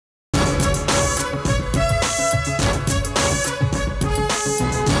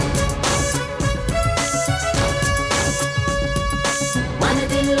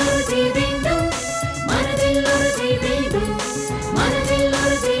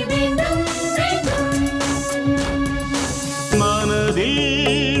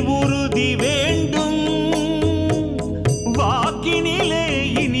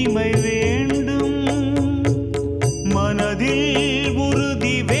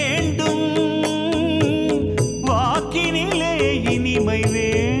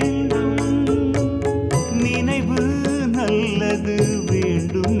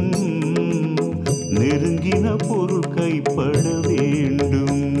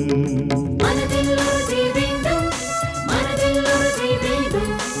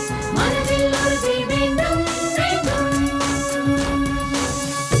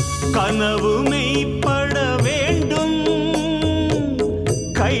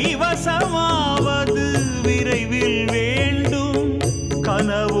கைவசமாவது விரைவில் வேண்டும்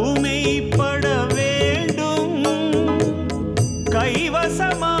கனவு மெய்ப்பட வேண்டும்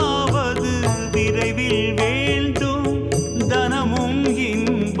கைவசமாவது விரைவில் வேண்டும் தனமும்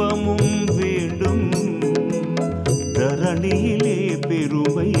இன்பமும் வேண்டும் தரணியிலே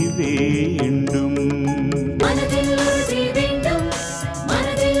பெருமை வேண்டும் மனதில் உறுதி வேண்டும்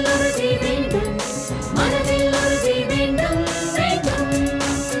மனதில் உறுதி வேண்டும் மனதில் உறுதி வேண்டும் வேண்டும்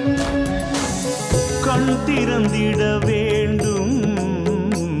கண் திறந்திட வேண்டும்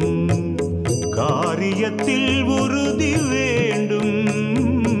காரியத்தில் உறுதி வேண்டும்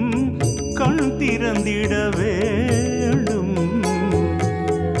கண் திறந்திட வேண்டும்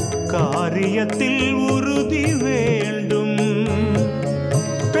காரியத்தில் உறுதி வேண்டும்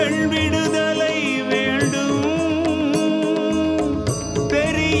பெண் விடுதலை வேண்டும்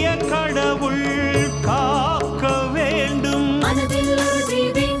பெரிய கடவுள் காக்க வேண்டும் மனதில் உறுதி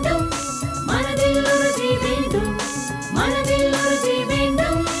வேண்டும் மனதில் உறுதி வேண்டும் மனதில் உறுதி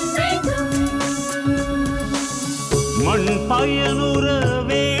வேண்டும் வேண்டும் மண் பயனுற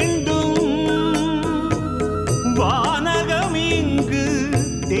வேண்டும் வானகம் இங்கு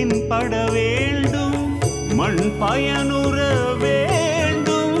தென்பட வேண்டும் மண் பயனுற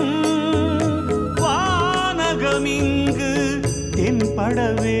வேண்டும் வானகம் இங்கு தென்பட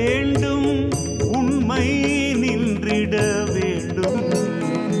வேண்டும் உண்மை நின்றிட வேண்டும்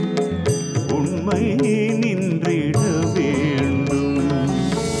உண்மை நின்றிட வேண்டும்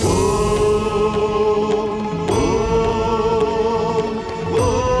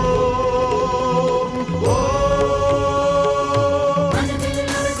மனதில்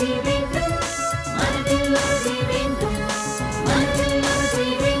உறுதி வேண்டும் மனதில் உறுதி வேண்டும் மனதில் உறுதி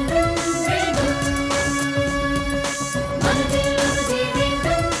வேண்டும் வேண்டும் மனதில் உறுதி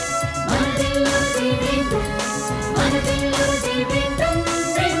வேண்டும் மனதில் உறுதி வேண்டும் மனதில் உறுதி வேண்டும்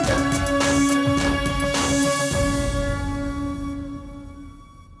வேண்டும்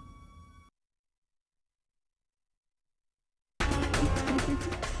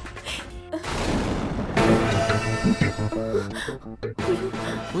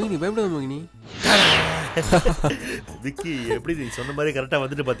மோகினி பயப்படாத மோகினி. விக்கி எப்படி நீ சொன்ன மாதிரி கரெக்டா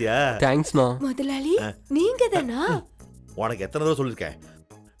வந்துட்டு பாத்தியா? தேங்க்ஸ்ண்ணா. முதலாளி நீங்க தானா? உனக்கு எத்தனை தடவை சொல்லிருக்கேன்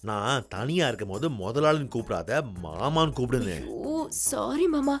நான் தனியா இருக்கும் போது முதலாளின்னு கூப்பிடாத மாமான்னு கூப்பிடுன்னு. ஓ சாரி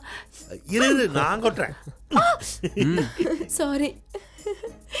மாமா. இரு நான் கொட்டுறேன். சாரி.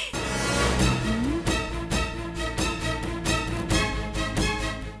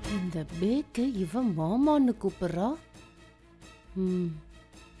 இந்த பேக்கு இவன் மாமான்னு கூப்பிடுறா.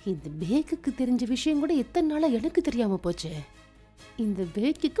 இந்த பேக்குக்கு தெரிஞ்ச விஷயம் கூட எத்தனை நாளா எனக்கு தெரியாம போச்சு. இந்த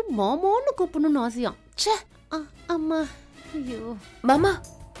பேக்குக்கு மாமான்னு கூப்பிடணும்னு ஆசையா. ச்சே அம்மா. ஐயோ மாமா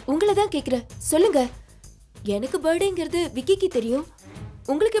உங்களை தான் கேக்குறேன் சொல்லுங்க. எனக்கு பர்த்டேங்கிறது விக்கிக்கு தெரியும்,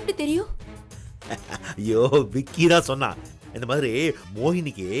 உங்களுக்கு எப்படி தெரியும்? ஐயோ விக்கி தான் சொன்னா இந்த மாதிரி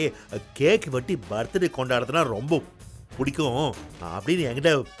மோகினிக்கு கேக் வெட்டி பர்த்டே கொண்டாடுறதுனா ரொம்ப பிடிக்கும் அப்படின்னு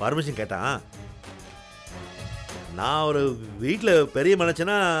என்கிட்ட பர்மிஷன் கேட்டான். நான் ஒரு வீட்டில் பெரிய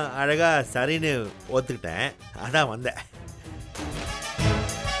மனுஷனா அழகா சரின்னு ஒத்துக்கிட்டேன். அதான் வந்தேன்.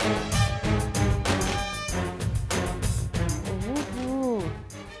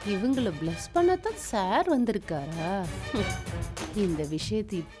 இவங்களை பிளஸ் பண்ணத்தான் சார் வந்திருக்காரா? இந்த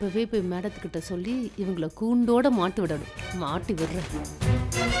விஷயத்தை இப்பவே போய் மேடத்துக்கிட்ட சொல்லி இவங்களை கூண்டோட மாட்டி விடணும். மாட்டி விடுறேன்.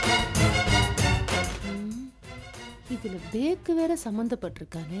 இதுல பேக்கு வேற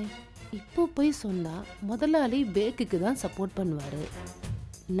சம்மந்தப்பட்டிருக்கானே. இப்போ போய் சொன்னா முதலாளி பேக்குக்கு தான் சப்போர்ட் பண்ணுவாரு,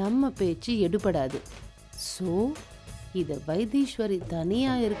 நம்ம பேச்சு எடுபடாது. ஸோ இதை வைத்தீஸ்வரி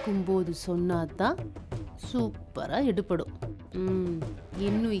தனியா இருக்கும்போது சொன்னாதான் சூப்பரா எடுபடும்.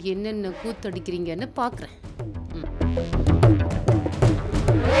 இன்னும் என்னென்ன கூத்தடிக்கிறீங்கன்னு பாக்குறேன்.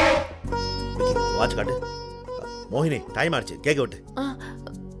 வாட்ச் காட்டு. மோகினி டைம் ஆச்சு, கேக்க விட்டு.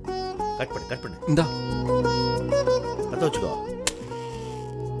 கட் பண்ணு கட் பண்ணு. இந்தா பத்த வச்சுக்கோ.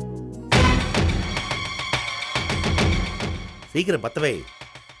 சீக்கிரம் பத்தவை,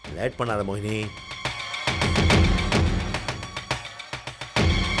 லேட் பண்ணாத மோகினி.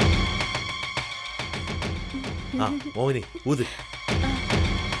 மோகினி ஊது.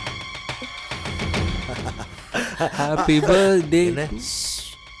 Happy birthday.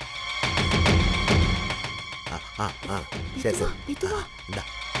 சரி சரி இந்தா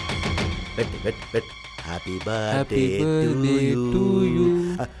வெட் வெட் வெட். Happy birthday to you.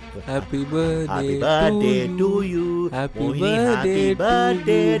 Happy birthday to you. Happy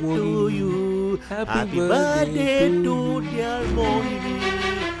birthday to you. Happy birthday to dear Mohini.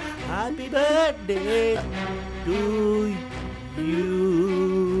 Happy birthday to you.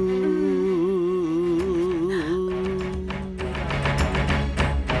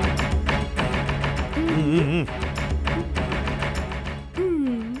 ம்.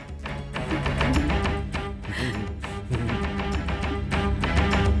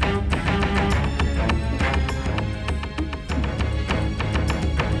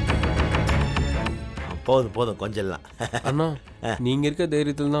 போதும் போதும் கொஞ்சம் எல்லாம். அண்ணா நீங்க இருக்க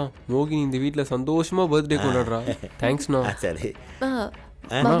தைரியத்துல தான் மோகினி இந்த வீட்ல சந்தோஷமா பர்த்டே கொண்டாடுறா. தேங்க்ஸ்ண்ணா. சரி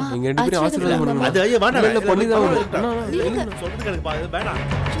அண்ணா நீங்க ரெண்டு பேரும் ஆசீர்வாதம் பண்ணுங்க. அது ஐயோ வேணாம். இல்ல, பண்ணி தான் ஆகணும். அண்ணா, அண்ணா, சொல்றது கேளுங்க பா, இது வேணாம்.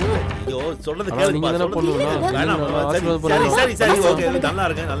 ஐயோ சொல்றது அண்ணா, கேளுங்க நீங்க பா, தானே சொல்றது பண்ணணும். கேளுங்க. வேணாம் நீங்க சரி ஆசீர்வாதம் சரி பண்ணுங்க. சரி ஓகே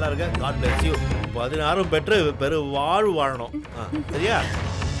நல்லா இருக்கு. God bless you. 16 பெரு வாழ்வு வாழணும். சரியா?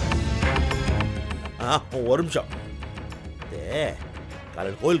 ஒரு நிமிஷம்.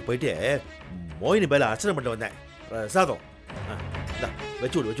 காலையில் கோயிலுக்கு போயிட்டு மோகினி பேல அர்ச்சனை பண்ணிட்டு வந்தேன். பிரசாதம்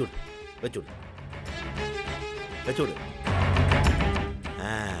வச்சு விடு.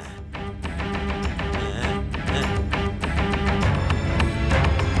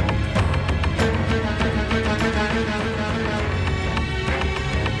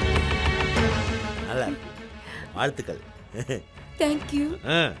 நல்லா வாழ்த்துக்கள். தேங்க்யூ.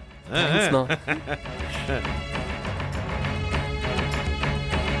 தேங்க்ஸ்ண்ணா.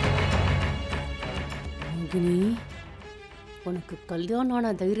 மோகினி உனக்கு கல்யாணம்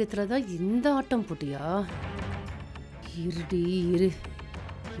ஆன தைரியத்துல தான் இந்த ஆட்டம் போட்டியா? இருடி இரு,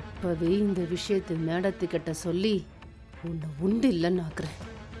 இப்பவே இந்த விஷயத்தை மேடத்துக்கிட்ட சொல்லி உன்னை உண்டு இல்லைன்னு ஆக்குறேன்.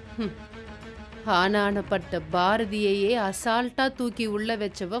 ஆனானப்பட்ட பாரதியையே அசால்ட்டா தூக்கி உள்ள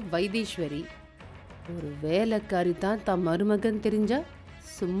வச்சவ வைத்தீஸ்வரி. ஒரு வேலைக்காரி தான் தம் மருமகன் தெரிஞ்சா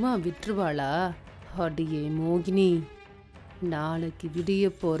சும்மா விட்டுருவாளா? அடியே மோகினி, நாளைக்கு விடிய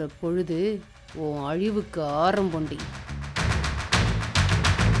போற பொழுது உன் அழிவுக்கு ஆரம்பண்டி.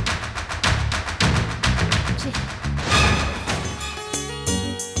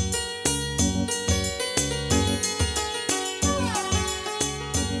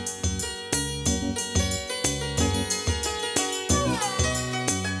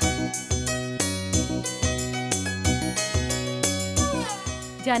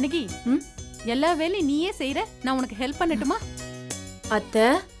 ஜானகி, எல்லா வேலையும் நீயே செய்யற, நான் உனக்கு ஹெல்ப் பண்ணட்டுமா? அத்தை,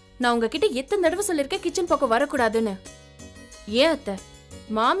 நான் உங்ககிட்ட எத்தனை தடவை சொல்லிருக்கேன் கிச்சன் பக்கம் வரக்கூடாதுன்னு. ஏன் அத்தை,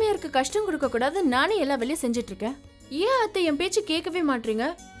 மாமியாருக்கு கஷ்டம் கொடுக்க கூடாது, நானே எல்லா வேலையும் செஞ்சுட்டு இருக்கேன். ஏன் அத்தை என் பேச்சு கேட்கவே மாட்டீங்க?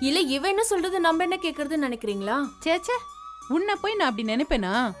 இல்ல இவ என்ன சொல்றது நம்ம என்ன கேக்குறதுன்னு நினைக்கிறீங்களா? சேச்சே, உன்னை போய் நான் அப்படி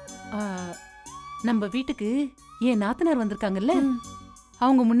நினைப்பேனா? நம்ம வீட்டுக்கு என் நாத்தனார் வந்திருக்காங்கல்ல,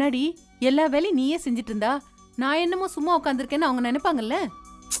 அவங்க முன்னாடி எல்லா வேலையும் நீயே செஞ்சுட்டு இருந்தா நான் என்னமோ சும்மா உட்காந்துருக்கேன்னு அவங்க நினைப்பாங்கல்ல.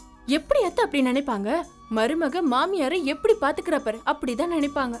 எப்படி அத்தை அப்படி நினைப்பாங்க? மருமக மாமியாரை எப்படி பாத்துக்கிறப்ப அப்படிதான்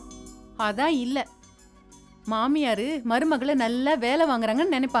நினைப்பாங்க. அதான் இல்ல, மாமியாரு மருமகளை நல்லா வேலை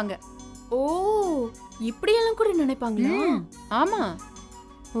வாங்குறாங்கன்னு நினைப்பாங்க. ஓ, இப்படியெல்லாம் கூட நினைப்பாங்களா? ஆமா.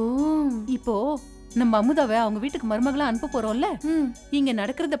 ஓ, இப்போ நம்ம அமுதாவை அவங்க வீட்டுக்கு மருமகளா அனுப்ப போறோம்ல, இங்க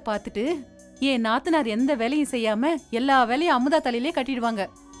நடக்கிறத பார்த்துட்டு என் நாத்தனார் எந்த வேலையும் செய்யாம எல்லா வேலையும் அமுதா தலையிலே கட்டிடுவாங்க.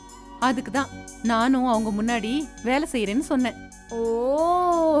 அதுக்கு தான் நானும் அவங்க முன்னாடி வேலை செய்யறேன்னு சொன்னேன். ஓ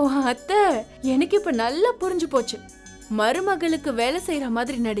அத்தை, எனக்கு இப்ப நல்லா புரிஞ்சு போச்சு. மருமகளுக்கு வேலை செய்யற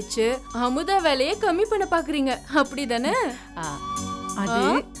மாதிரி நடிச்சு அமுதா வேலையை கம்மி பண்ண பாக்குறீங்க, அப்படிதானே? அது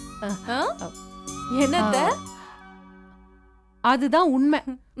என்னத்த? அதுதான் உண்மை.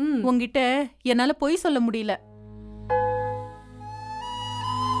 உங்ககிட்ட என்னால பொய் சொல்ல முடியல.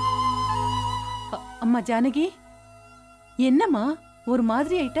 அம்மா ஜானகி, என்னம்மா ஒரு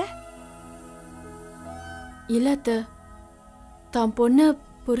மாதிரி ஆயிட்ட? இல்ல அத்தை, தான் பொண்ணு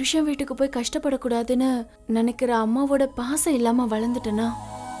புருஷன் வீட்டுக்கு போய் கஷ்டப்படக்கூடாதுன்னு நினைக்கிற அம்மாவோட பாசம் இல்லாம வளர்ந்துட்டேனா?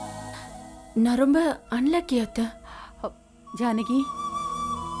 நான் ரொம்ப அன்லக்கி அத்தை. ஜானகி,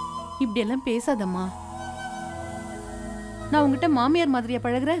 இப்படி எல்லாம் பேசாதம்மா. நான் உங்ககிட்ட மாமியார் மாதிரியா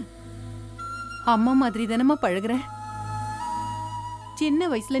பழகுறேன்? அம்மா மாதிரி தானம்மா பழகுறேன். சின்ன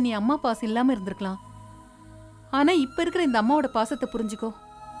வயசுல நீ அம்மா பாசம் இல்லாம இருந்திருக்கலாம், ஆனா இப்ப இருக்கிற இந்த அம்மாவோட பாசத்தை புரிஞ்சுக்கோ.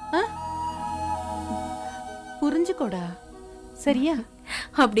 புரிஞ்சுக்கோடா, சரியா?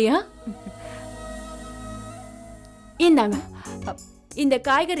 அப்படியா? இந்தாங்க, இந்த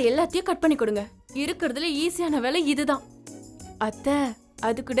காய்கறி எல்லாத்தையும் கட் பண்ணி கொடுங்க. இருக்கிறதுல ஈஸியான வேலை இதுதான். அத்தை,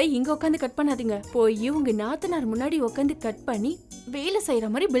 அது கூட இங்க உட்காந்து கட் பண்ணாதீங்க, போய் உங்க நாத்தனார் முன்னாடி உட்காந்து கட் பண்ணி வேலை செய்யற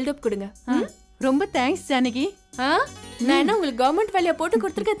மாதிரி பில்டப் கொடுங்க. ரொம்ப தேங்க்ஸ் ஜானகி. நான் என்ன உங்களுக்கு கவர்மெண்ட் வேலையா போட்டு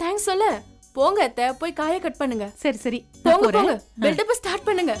கொடுத்துருக்கேன் தேங்க்ஸ் சொல்ல? போங்க அத்தை, போய் காய கட் பண்ணுங்க. சரி சரி, போங்க போங்க, பில்டப் ஸ்டார்ட்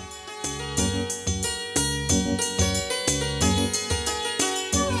பண்ணுங்க.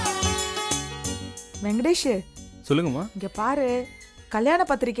 வெங்கடேஷ், சொல்லுங்கம்மா. இங்க பாரு, கல்யாண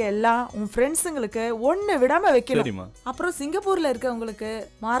பத்திரிக்கை எல்லாம் உன் ஃப்ரெண்ட்ஸுங்களுக்கு ஒண்ணு விடாம வைக்கணும். அப்புறம் சிங்கப்பூர்ல இருக்கவங்களுக்கு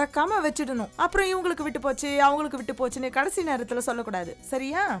மறக்காம வச்சிடணும். அப்புறம் இவங்களுக்கு விட்டு போச்சு அவங்களுக்கு விட்டு போச்சுன்னு கடைசி நேரத்துல சொல்லக்கூடாது,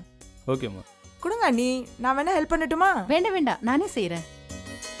 சரியா? ஓகேம்மா. கொடுங்க நீ, நான் வேணா ஹெல்ப் பண்ணட்டுமா? வேண்டாம் வேண்டாம், நானே செய்யறேன்.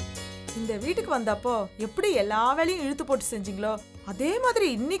 இந்த வீட்டுக்கு வந்தப்போ எப்படி எல்லா வேலையும் இழுத்து போட்டு செஞ்சீங்களோ அதே மாதிரி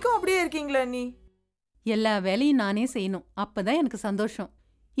இன்னைக்கும் அப்படியே இருக்கீங்களா நீ? எல்லா வேலையும் நானே செய்யணும், அப்பதான் எனக்கு சந்தோஷம்.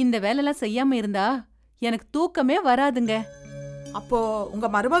 இந்த வேலைலாம் செய்யாம இருந்தா எனக்கு தூக்கமே வராதுங்க. அப்போ உங்க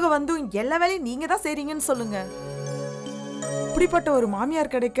மருமக வந்து எல்லா வேலையும் நீங்க தான் செய்றீங்கன்னு சொல்லுங்க. இப்படிப்பட்ட ஒரு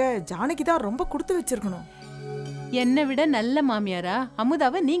மாமியார் கிடைக்க ஜானகி தான் ரொம்ப கொடுத்து வச்சிருக்கணும். என்னை விட நல்ல மாமியாரா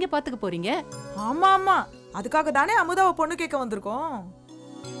அமுதாவை நீங்க பாத்துக்க போறீங்க? ஆமா ஆமா, அதுக்காக தானே அமுதாவை பொண்ணு கேட்க வந்திருக்கோம்.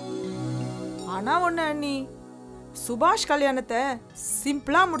 ஆனா ஒண்ணு அண்ணி, சுபாஷ் கல்யாணத்தை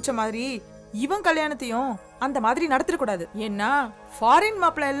சிம்பிளா முடிச்ச மாதிரி இவன் கல்யாணத்தையும் அந்த மாதிரி நடத்திடக்கூடாது. ஏன்னா ஃபாரின்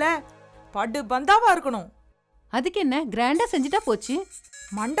மாப்பிள்ள இல்ல, படு பந்தாவா இருக்கணும். அதுக்கு என்ன, கிராண்டா செஞ்சுட்டா போச்சு.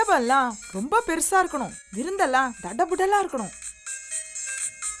 மண்டபம் எல்லாம் ரொம்ப பெருசா இருக்கணும், விருந்தெல்லாம் தடபுடலா இருக்கணும்.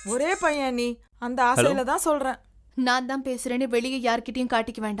 ஒரே பையன் நீ, அந்த ஆசையில தான் சொல்றேன். நான் தான் பேசுறேன்னு வெளியே யார்கிட்டயும்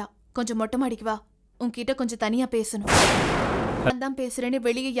காட்டிக்க வேண்டாம். கொஞ்சம் மொட்டை மாடிக்கு வா, உன்கிட்ட கொஞ்சம் தனியா பேசணும். நான் தான் பேசுறேன்னு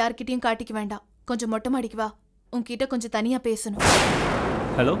வெளியே யார்கிட்டயும் காட்டிக்க வேண்டாம். கொஞ்சம் மொட்டை மாடிக்கு வா, உன்கிட்ட கொஞ்சம் தனியா பேசணும்.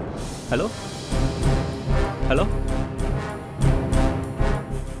 ஹலோ ஹலோ ஹலோ,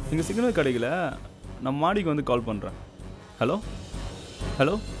 இங்கே சிக்னல் கிடைக்கல, நான் மாடிக்கு வந்து கால் பண்ணுறேன். ஹலோ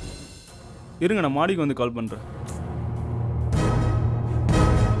ஹலோ, இருங்க, நான் மாடிக்கு வந்து கால் பண்ணுறேன்.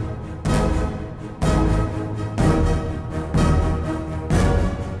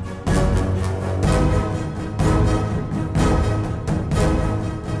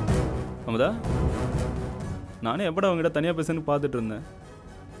 அமுதா, நானே எப்படா அவங்ககிட்ட தனியாக பேசுன்னு பார்த்துட்டு இருந்தேன்.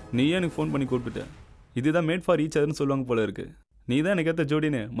 நீயே எனக்கு ஃபோன் பண்ணி கூப்பிட்டுட்ட. இதுதான் மேட் ஃபார் ஈச் அதர்னு சொல்லுவாங்க போல இருக்கு. நீ தான் எனக்கு ஏற்ற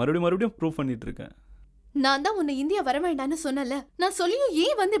ஜோடின்னு மறுபடியும் ப்ரூவ் பண்ணிட்டு இருக்கேன். நான் தான் உன்னை இந்தியா வர வேண்டான்னு சொன்னல, நான் சொல்லியும்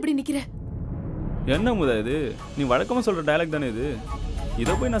ஏன் வந்து இப்படி நிக்கிற? என்ன முதா இது, நீ வழக்கமாக சொல்கிற டயலாக் தானே இது?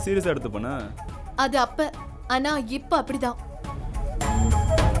 இதை போய் நான் சீரியஸாக எடுத்துப்பேனா? அது அப்ப, ஆனா இப்ப அப்படிதான்.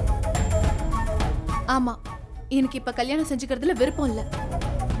 ஆமா, எனக்கு இப்ப கல்யாணம் செஞ்சுக்கிறதுல விருப்பம் இல்ல.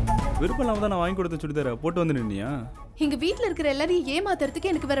 விருப்பம் இல்லாம தான் நான் வாங்கி கொடுத்த சுடிதார போட்டு வந்து நின்னியா? எங்க வீட்ல இருக்கிற எல்லாரையும்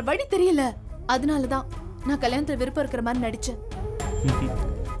ஏமாத்துறதுக்கு எனக்கு வேற வழி தெரியல. அதனாலதான் நான் கல்யாணத்துல விருப்பம் இருக்கிற மாதிரி நடிச்சேன்.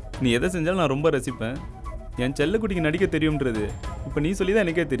 நீ எதை செஞ்சாலும் நான் ரொம்ப ரசிப்பேன். என் செல்லக்குட்டிக்கு நடிக்க தெரியும்ன்றது இப்போ நீ சொல்லி தான்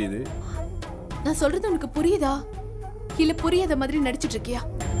எனக்கே தெரியுது. நான் சொல்றது உனக்கு புரியுதா இல்ல புரியாத மாதிரி நடிச்சிட்டு இருக்கியா?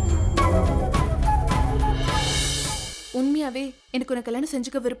 உண்மையாவே எனக்கு உன கல்யாணம்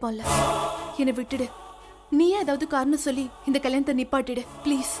செஞ்சுக்க விருப்பம் இல்ல. என்னை விட்டுடு. நீயே ஏதாவது காரணம் சொல்லி இந்த கல்யாணத்தை நிப்பாட்டிடு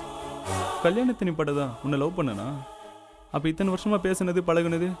ப்ளீஸ். கல்யாணத்தை நிப்பாட்டதான் உன்னை லவ் பண்ணனா? அப்ப இத்தனை வருஷமா பேசுனது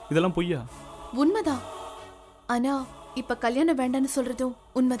பழகுனது இதெல்லாம் பொய்யா? உண்மைதான். ஆனா இப்ப கல்யாணம் வேண்டான்னு சொல்றதும்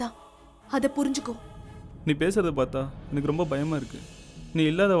உண்மைதான். அதை புரிஞ்சுக்கோ. நீ பேசுறத பார்த்தா எனக்கு ரொம்ப பயமா இருக்கு. நீ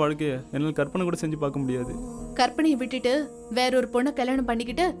இல்லாத வாழ்க்கைய என்னால் கற்பனை கூட செஞ்சு பார்க்க முடியாது. கற்பனையை விட்டுட்டு வேற ஒரு பொண்ணை கல்யாணம்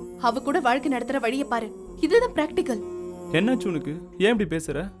பண்ணிக்கிட்டு அவ கூட வாழ்க்கை நடத்துற வழியை பாரு. இதுதான் பிராக்டிக்கல். என்னாச்சு உனக்கு? ஏன் இப்படி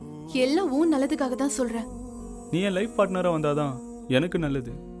பேசுற? எல்லாம் உன் நல்லதுக்காக தான் சொல்றேன். நீ என் லைஃப் பார்ட்னரா வந்தாதான் எனக்கு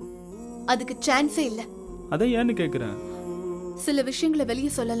நல்லது. அதுக்கு சான்ஸே இல்ல. அதான் ஏன்னு கேக்குறேன். சில விஷயங்களை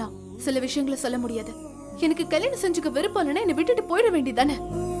வெளியே சொல்லலாம், சில விஷயங்களை சொல்ல முடியாது. எனக்கு கல்யாணம் செஞ்சுக்க விருப்பம் இல்லைன்னா என்னை விட்டுட்டு போயிட வேண்டியதானே?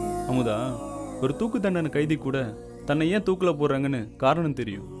 அமுதா, ஒரு தூக்கு தண்டனை கைதி கூட தன்னை ஏன் தூக்கில போடுறாங்கன்னு காரணம்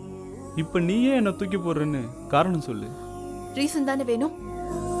தெரியும். இப்ப நீயே என்ன தூக்கி போடுறன்னு காரணம் சொல்லு. ரீசன் தானே வேணும்.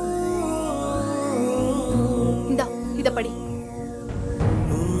 இந்தா இத படி.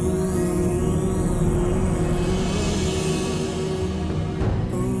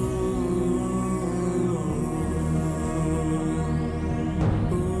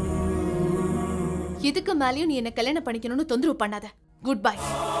 இதுக்கு மேலேயும் நீ என்ன கல்யாணம் பண்ணிக்கணும்னு தொந்தரவு பண்ணாத. Good bye.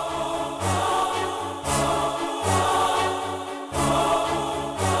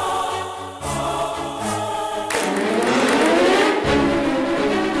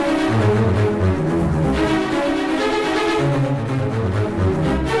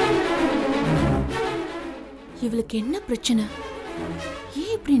 இவளுக்கு என்ன பிரச்சனை?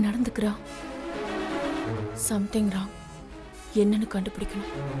 ஏன் இப்படி நடந்துக்கிறா? Something wrong. என்னன்னு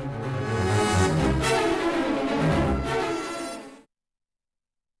கண்டுபிடிக்கணும்.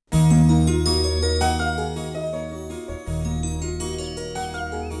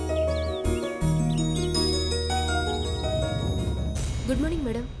 Good morning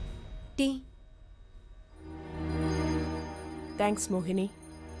madam. Tea. Thanks மோகினி.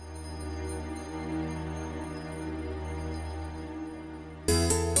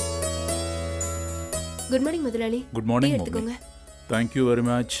 குட் மார்னிங் முதலாளி. Good morning. எடுத்துக்கோங்க. Thank you very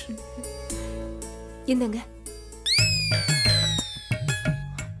much. இந்தங்க.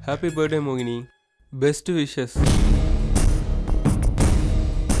 Happy birthday மோகினி. Best wishes.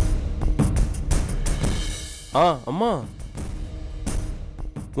 அம்மா,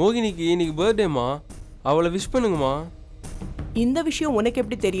 மோகினிக்கு இன்னைக்கு பர்த்டேம்மா, அவளை விஷ் பண்ணுங்கம்மா. இந்த விஷயம் உனக்கு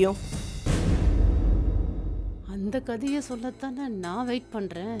எப்படி தெரியும்? அந்த கதையை சொல்லத்தானே நான் வெயிட்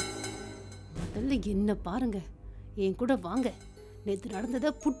பண்றேன். முதல்ல என்ன பாருங்க, என் கூட வாங்க. நேத்து நடந்ததை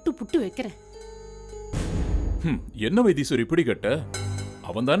புட்டு புட்டு வைக்கிறேன். என்ன வைத்தீஸ்வரி இப்படி கேட்ட?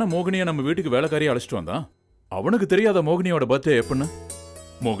 அவன் தானே மோகினியை நம்ம வீட்டுக்கு வேலைக்காரியை அழைச்சிட்டு வந்தான். அவனுக்கு தெரியாத மோகினியோட பர்த்டே எப்பன்னு?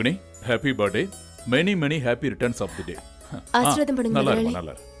 மோகினி, happy birthday. Many many happy returns of the டே. ஆசீர்வாதம் பண்ணுங்க நல்லா முதலாளி.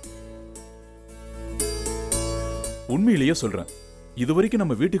 நல்லா. உண்மையிலேயே சொல்றேன், இது வரைக்கும்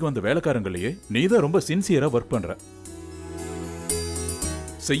நம்ம வீட்டுக்கு வந்த வேலைக்காரங்களையே நீதான் ரொம்ப சின்சியரா ஒர்க் பண்ற.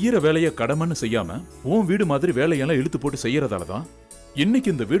 செய்யற வேலையை கடமைன்னு செய்யாம உன் வீடு மாதிரி வேலையெல்லாம் இழுத்து போட்டு செய்யறதாலதான் இன்னைக்கு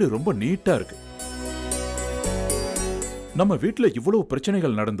இந்த வீடு ரொம்ப நீட்டா இருக்கு. நம்ம வீட்டுல இவ்வளவு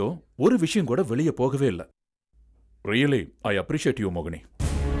பிரச்சனைகள் நடந்தோம், ஒரு விஷயம் கூட வெளியே போகவே இல்லை. ரியலி ஐ அப்ரிஷியேட் யூ மோகினி.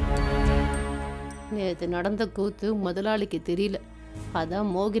 நேத்து நடந்த கூத்து முதலாளிக்கு தெரியல,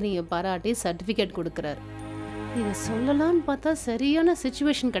 அதான் மோகினியை பாராட்டி சர்டிபிகேட் கொடுக்கறாரு. இதை சொல்லலாம்னு பார்த்தா சரியான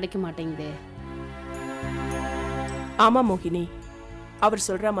சிச்சுவேஷன் கிடைக்க மாட்டேங்குதே. ஆமா மோகினி, அவர்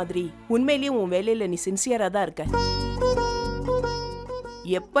சொல்ற மாதிரி உண்மையிலேயே உன் வேலையில நீ சின்சியரா தான் இருக்க.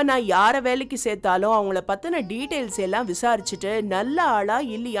 எப்ப நான் யார வேலைக்கு சேர்த்தாலும் அவங்கள பத்தின டீடைல்ஸ் எல்லாம் விசாரிச்சுட்டு நல்ல ஆளா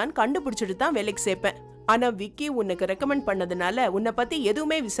இல்லையான்னு கண்டுபிடிச்சிட்டு தான் வேலைக்கு சேர்ப்பேன். ஆனா விக்கி உனக்கு ரெக்கமெண்ட் பண்ணதுனால உன்னை பத்தி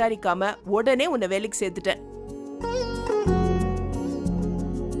எதுவுமே விசாரிக்காம உடனே உன்னை வேலைக்கு சேர்த்துட்டேன்.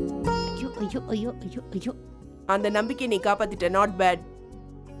 ஐயோ ஐயோ ஐயோ ஐயோ ஐயோ. அந்த நம்பிக்கை நீ காப்பாத்திட்ட. Not bad.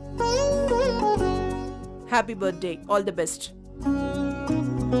 Happy birthday. All the best.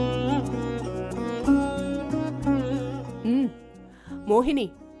 மோகினி,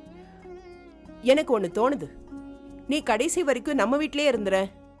 எனக்கு ஒண்ணு தோணுது. நீ கடைசி வரைக்கும் நம்ம வீட்லயே இருந்துற.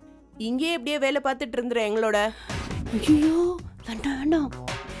 இங்கே எப்படியே வேலை பார்த்துட்டு இருந்துற எங்களோட. ஐயோ வேண்டாம் வேண்டாம்.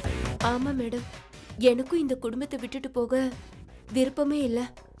 ஆமா மேடம், எனக்கும் இந்த குடும்பத்தை விட்டுட்டு போக விருப்பமே இல்லை.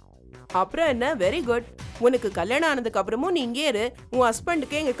 அப்புறம் என்ன, வெரி குட். உனக்கு கல்யாணம் ஆனதுக்கு அப்புறமும் நீ இங்கே இரு. உன்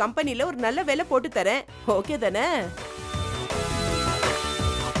ஹஸ்பண்டுக்கு எங்க கம்பெனில ஒரு நல்ல வேலை போட்டு தரேன். ஓகே தானே?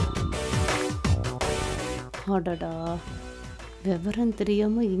 அடடா, விவரம்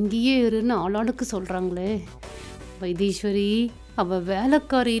தெரியாம இங்கேயே இருன்னு ஆளாளுக்கு சொல்றாங்களே. வைத்தீஸ்வரி, அவ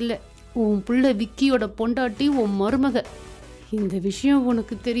வேலைக்காரி இல்ல, உன் பிள்ளை விக்கியோட பொண்டாட்டி, உன் மருமக. இந்த விஷயம்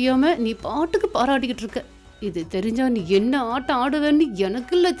உனக்கு தெரியாம நீ பாட்டுக்கு பாராட்டிக்கிட்டு இருக்க. இது தெரிஞ்சா நீ என்ன ஆட்டம் ஆடுவேன்னு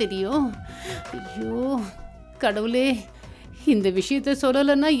எனக்கு இல்ல தெரியும். ஐயோ கடவுளே, இந்த விஷயத்த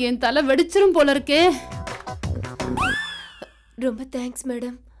சொல்லலைன்னா என் தலை வெடிச்சிரும் போல இருக்கே. ரொம்ப தேங்க்ஸ்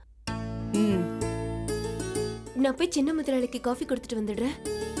மேடம். நான் போய் சின்ன முதலாளிக்கு காஃபி கொடுத்துட்டு வந்துடுறேன்.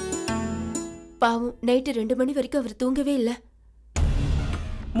 பாவம், நைட்டு 2 மணி வரைக்கும் அவர் தூங்கவே இல்லை.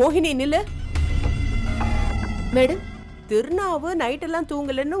 மோகினி நில்லு. மேடம், திருநாவு நைட்டெல்லாம்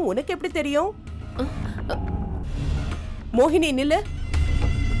தூங்கலன்னு உனக்கு எப்படி தெரியும்? மோகினி நில்லு.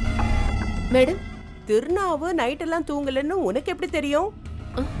 மேடம், திருநாவு நைட்டெல்லாம் தூங்கலன்னு உனக்கு எப்படி தெரியும்?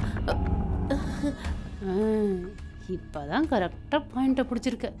 இப்பதான் கரெக்டா பாயிண்ட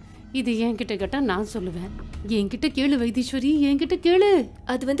பிடிச்சிருக்க. இது என்கிட்ட கேட்டா நான் சொல்லுவேன். என்கிட்ட கேளு வைத்தீஸ்வரி, என்கிட்ட கேளு.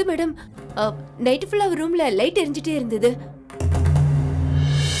 அது வந்து மேடம், நைட்டு ஃபுல்லா ரூம்ல லைட் எரிஞ்சிட்டே இருந்தது.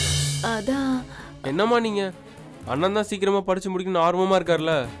 அதான். என்னம்மா நீங்க, அண்ணன் தான் சீக்கிரமா படிச்சு முடிக்கணும்னு ஆர்வமா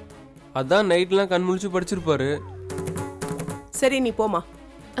இருக்கார்ல, அதான் நைட்லாம் கண் முழிச்சு படிச்சிருப்பாரு. சரி நீ போமா.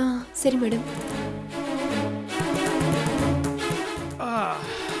 சரி மேடம்.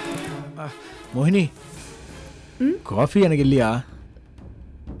 மோகினி, காஃபி எனக்கு இல்லையா?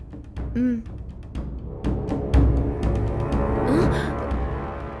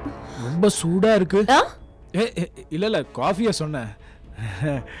 ரொம்ப சூடா இருக்கு. இல்ல இல்ல, காஃபியா சொன்னேன்.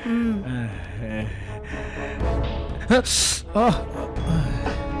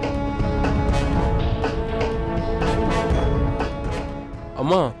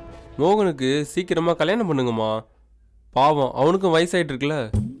 அம்மா, மோகனுக்கு சீக்கிரமா கல்யாணம் பண்ணுங்கம்மா. பாவம், அவனுக்கும் வயசாயிட்டு இருக்குல்ல.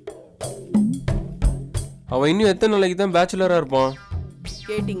 அவன் இன்னும் எத்தனை நாளைக்கு தான் பேச்சுலரா இருப்பான்?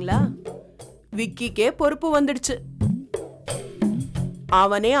 கேட்டிங்களா? விக்கிக்கே பொறுப்பு வந்துடுச்சு.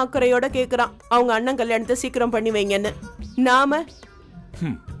 அவனே அக்கறையோட கேக்குறான், அவங்க அண்ணன் கல்யாணத்தை சீக்கிரம் பண்ணி வைங்கன்னு. நாம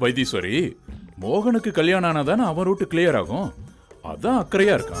வைத்தீஸ்வரி, மோகனுக்கு கல்யாணம் ஆனாதானே அவன் ரூட்டு கிளியர் ஆகும். அதான்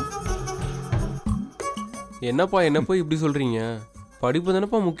அக்கறையா இருக்கான். என்னப்பா என்ன போய் இப்படி சொல்றீங்க? படிப்பு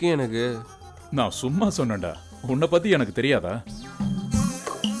தானப்பா முக்கியம் எனக்கு. நான் சும்மா சொன்னேன்டா, உன்னை பத்தி எனக்கு தெரியாதா?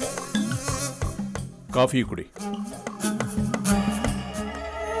 காஃபி குடி.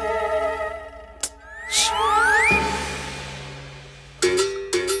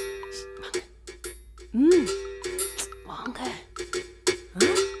 வாங்க.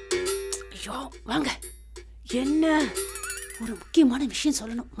 ஐயோ வாங்க. என்ன ஒரு முக்கியமான விஷயம்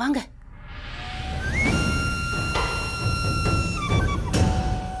சொல்லணும், வாங்க.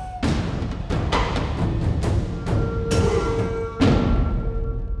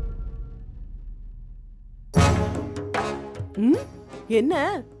 என்ன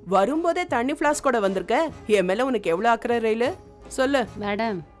வரும்போதே தண்ணி ஃபிளாஸ்கோட வந்திருக்க. என் மேல உனக்கு எவ்வளவு அக்கறை ரயிலு சொல்லு.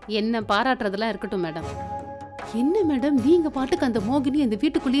 மேடம் என்ன பாராட்டுறதெல்லாம் இருக்கட்டும் மேடம். என்ன மேடம் நீங்க பாட்டுக்கு அந்த மோகினி இந்த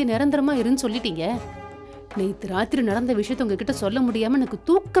வீட்டுக்குள்ளேயே நிரந்தரமா இருன்னு சொல்லிட்டீங்க. நேத்து ராத்திரி நடந்த விஷயத்த உங்ககிட்ட சொல்ல முடியாம எனக்கு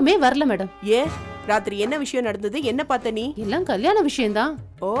தூக்கமே வரல மேடம். ஏன் ராத்திரி என்ன விஷயம் நடந்தது? என்ன பார்த்த நீ? எல்லாம் கல்யாண விஷயம்தான்.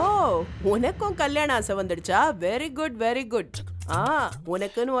 ஓ, உனக்கும் கல்யாண ஆசை வந்துடுச்சா? Very good very good.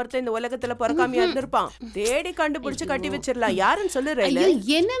 உனக்குன்னு ஒருத்தன் இந்த உலகத்துல பிறக்காமையா இருந்திருப்பான். தேடி கண்டுபிடிச்சு கட்டி வச்சிடலாம். யாருன்னு சொல்லு ரயில.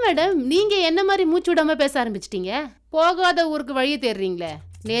 என்ன மேடம் நீங்க என்ன மாதிரி மூச்சு விடாம பேச ஆரம்பிச்சிட்டீங்க? போகாத ஊருக்கு வழியை தேடுறீங்களே.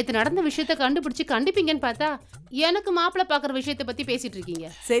 நேத்து நடந்த விஷயத்த கண்டுபிடிச்சு கண்டிப்பீங்கன்னு பார்த்தா எனக்கு மாப்பிள்ள பாக்குற விஷயத்த பத்தி பேசிட்டு இருக்கீங்க.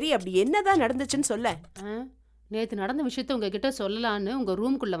 சரி, அப்படி என்னதான் நடந்துச்சுன்னு சொல்ல. நேத்து நடந்த விஷயத்த உங்ககிட்ட சொல்லலான்னு உங்க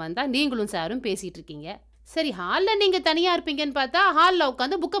ரூம்குள்ள வந்தா நீங்களும் சாரும் பேசிட்டு இருக்கீங்க. சரி, ஹால்ல நீங்க தனியா இருப்பீங்கன்னு பார்த்தா ஹால்ல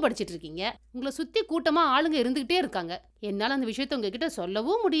உட்காந்து புக்க படிச்சிட்டு இருக்கீங்க. உங்களை சுத்தி கூட்டமா ஆளுங்க இருந்துகிட்டே இருக்காங்க. என்னால அந்த விஷயத்த உங்ககிட்ட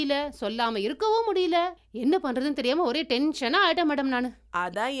சொல்லவும் முடியல, சொல்லாம இருக்கவும் முடியல. என்ன பண்றதுன்னு தெரியாம ஒரே டென்ஷனா ஆயிட்டேன் மேடம் நானு.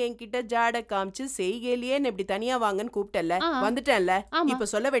 அதான் என்கிட்ட ஜாட காமிச்சு செய்கையிலேயே இப்படி தனியா வாங்கன்னு கூப்பிட்டல, வந்துட்டேன்ல. இப்ப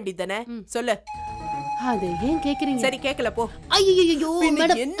சொல்ல வேண்டியதானே? சொல்லு. அது ஏன் கேக்குறீங்க? சரி, கேக்கல போ. ஐயோ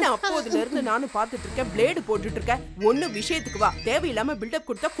மேடம், என்ன அப்போதுல இருந்து நானும் பாத்துட்டு இருக்கேன். பிளேடு போட்டுட்டு இருக்கேன். ஒண்ணு விஷயத்துக்கு வா. தேவையில்லாம பில்டப்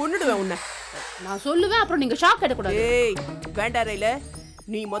கொடுத்தா கொன்னுடுவேன் உன்னை. நான் சொல்லுவேன், அப்புறம் நீங்க ஷாக் எடுக்கக்கூடாது. ஏய் வேண்டாம் ரயில,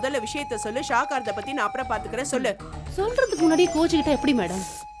 நீ முதல்ல விஷயத்த சொல்லு. ஷாக் ஆறத பத்தி நான் அப்புறம் பாத்துக்கிறேன். சொல்லு. சொல்றதுக்கு முன்னாடி கோச்சுக்கிட்ட எப்படி மேடம்?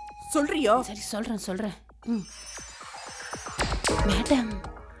 சொல்றியோ? சரி சொல்றேன். மேடம்,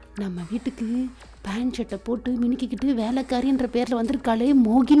 நம்ம வீட்டுக்கு பேண்ட் ஷர்ட்டை போட்டு மினுக்கிக்கிட்டு வேலைக்காரின்ற பேர்ல வந்திருக்காளே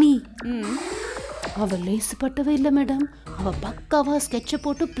மோகினி. அவ லேசுப்பட்டவே இல்லை மேடம். அவ பக்காவா ஸ்கெட்சை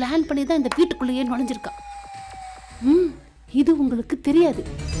போட்டு பிளான் பண்ணி தான் இந்த வீட்டுக்குள்ளேயே நுழைஞ்சிருக்கா. இது உங்களுக்கு தெரியாது.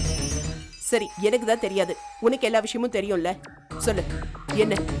 சரி, எனக்கு தான் தெரியாது. உனக்கு எல்லா விஷயமும் தெரியும்ல. சொல்லு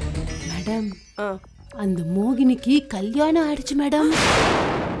என்ன மேடம். அந்த மோகினிக்கு கல்யாணம் ஆயிடுச்சு மேடம்.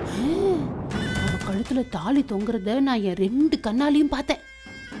 அவ கழுத்துல தாலி தொங்குறத நான் என் 2 கண்ணாலையும் பார்த்தேன்.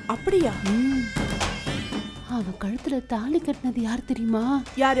 அப்படியா? அவ கழுத்துல தாலி கட்டினது யார் தெரியுமா?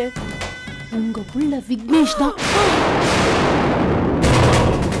 யாரு? உங்க புள்ள விக்னேஷ் தான்.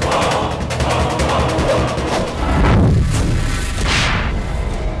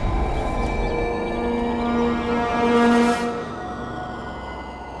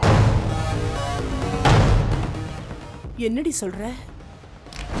 என்னடி சொல்ற?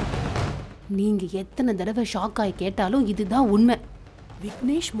 நீங்க எத்தனை தடவை ஷாக் ஆகி கேட்டாலும் இதுதான் உண்மை.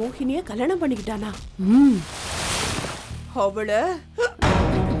 விக்னேஷ் மோகினிய கல்யாணம் பண்ணிக்கிட்டானா? அவள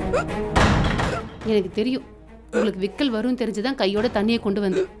எனக்கு தெரியும். உங்களுக்கு விக்கல் வரும் தெரிஞ்சுதான் கையோட தண்ணியை கொண்டு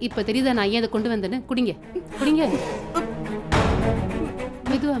வந்து. இப்ப தெரியுதா நான் ஏன் அதை கொண்டு வந்தேன்னு? குடிங்க.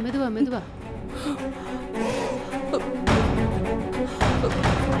 மெதுவா.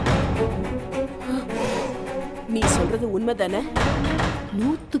 நீ சொல்றது உண்மைதானே?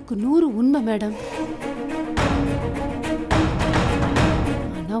 100க்கு 100 உண்மை மேடம்.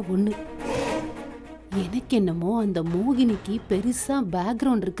 ஆனா ஒண்ணு, எனக்கு என்னமோ அந்த மோகினிக்கு பெருசா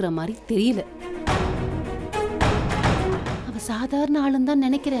பேக்ரவுண்ட் இருக்கிற மாதிரி தெரியல. அவ சாதாரண ஆளுன்னு தான்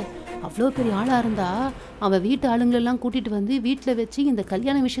நினைக்கிறேன். அவ்வளோ பெரிய ஆளா இருந்தா அவ வீட்டு ஆளுங்களெல்லாம் கூட்டிட்டு வந்து வீட்டில் வச்சு இந்த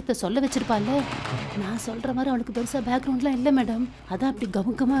கல்யாண விஷயத்த சொல்ல வச்சிருப்பாள்ல. நான் சொல்ற மாதிரி அவளுக்கு பெருசா பேக்ரவுண்ட்லாம் இல்லை மேடம். அதான் அப்படி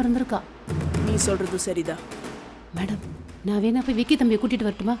கமுக்கமா இருந்திருக்கா. நீ சொல்றது சரிதான் மேடம். நான் வேணா போய் விக்கி தம்பியை கூட்டிட்டு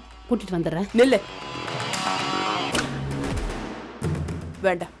வரட்டுமா? கூட்டிட்டு வந்துடுறேன். நில்லு.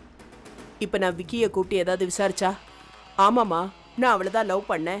 வேண்டாம். இப்ப நான் விக்கிய கூப்பிட்டு ஏதாவது விசாரிச்சா, ஆமாமா நான் அவளைதான் லவ்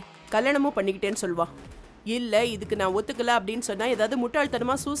பண்ணேன், கல்யாணமும் பண்ணிக்கிட்டேன்னு சொல்வான். இல்ல இதுக்கு நான் ஒத்துக்கல அப்படின்னு சொன்னா ஏதாவது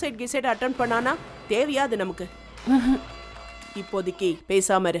முட்டாள்தனமா சூசைட் கிசைட் அட்டெம்ட் பண்ணானா தேவையா அது நமக்கு? இப்போதைக்கு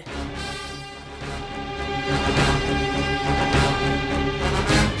பேசாம இரு.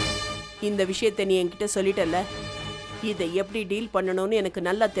 இந்த விஷயத்தை நீ என்கிட்ட சொல்லிட்டல, இதை எப்படி டீல் பண்ணணும்னு எனக்கு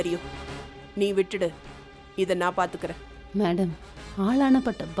நல்லா தெரியும். நீ விட்டுடு, இதை நான் பாத்துக்கிறேன். மேடம்,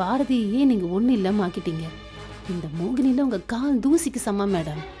 ஆளானப்பட்ட பாரதியே நீங்க ஒண்ணு இல்லாம ஆக்கிட்டீங்க. இந்த மோகினில உங்க கால் தூசிக்கு சமம்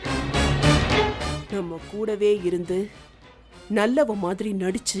மேடம். நம்ம கூடவே இருந்து நல்லவ மாதிரி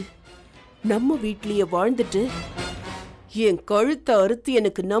நடிச்சு நம்ம வீட்லயே வாழ்ந்துட்டு என் கழுத்தை அறுத்து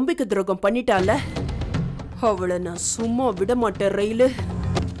எனக்கு நம்பிக்கை துரோகம் பண்ணிட்டால, அவளை நான் சும்மா விட மாட்டேன் ரயிலு.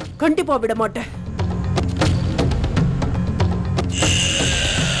 கண்டிப்பா விட மாட்டேன்.